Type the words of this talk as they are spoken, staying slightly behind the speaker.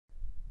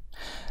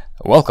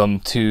Welcome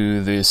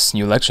to this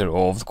new lecture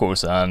of the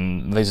course,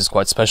 and this is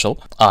quite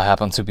special. I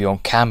happen to be on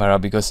camera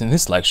because in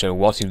this lecture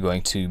what you're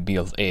going to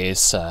build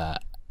is a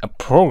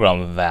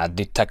program that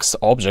detects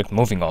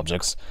moving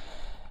objects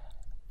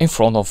in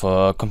front of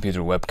a computer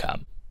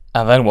webcam.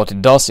 And then what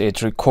it does,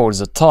 it records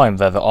the time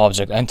that the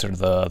object entered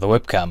the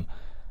webcam,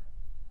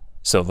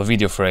 so the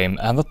video frame,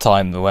 and the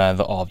time when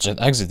the object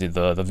exited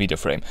the video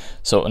frame.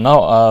 So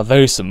now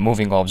there is a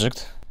moving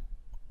object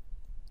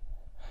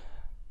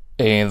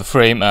in the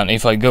frame, and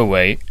if I go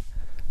away,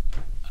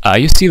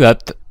 you see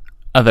that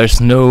there's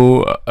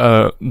no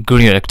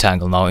green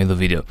rectangle now in the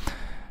video.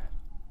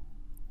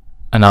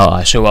 And now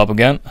I show up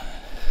again,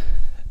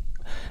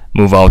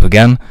 move out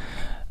again,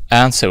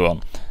 and so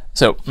on.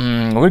 So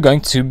we're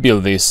going to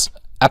build this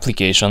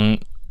application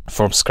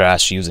from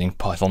scratch using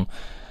Python.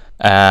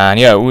 And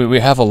yeah, we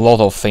have a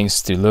lot of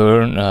things to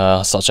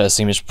learn, such as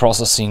image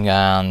processing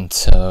and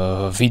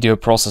video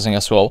processing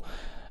as well,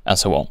 and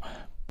so on.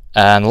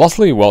 And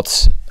lastly,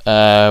 what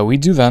we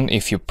do then,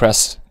 if you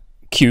press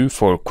Q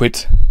for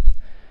quit,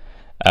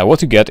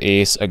 what you get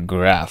is a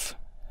graph.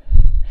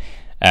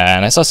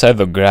 And as I said,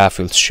 the graph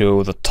will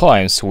show the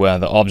times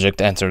when the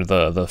object entered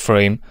the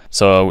frame.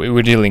 So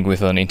we're dealing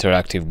with an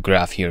interactive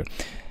graph here.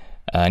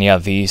 And yeah,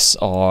 these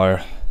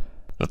are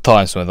the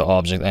times when the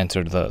object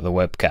entered the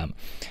webcam.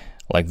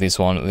 Like this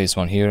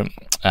one here,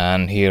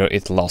 and here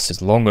it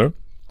lasts longer,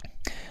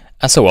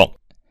 and so on.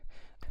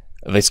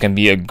 This can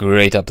be a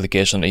great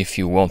application if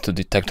you want to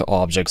detect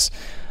objects.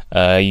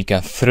 You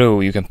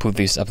can put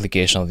this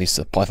application, this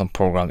Python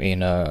program,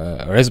 in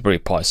a Raspberry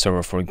Pi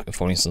server,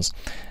 for instance,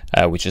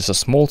 which is a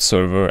small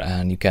server,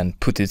 and you can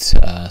put it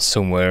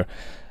somewhere.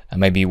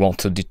 Maybe you want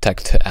to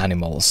detect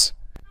animals.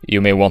 You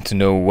may want to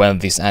know when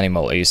this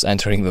animal is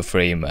entering the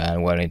frame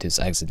and when it is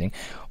exiting,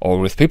 or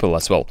with people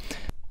as well,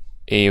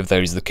 if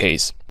there is the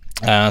case.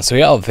 So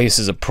yeah, this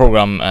is a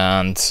program,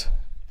 and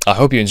I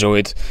hope you enjoy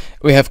it.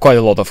 We have quite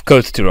a lot of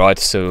code to write,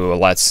 so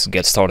let's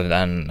get started,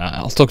 and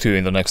I'll talk to you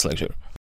in the next lecture.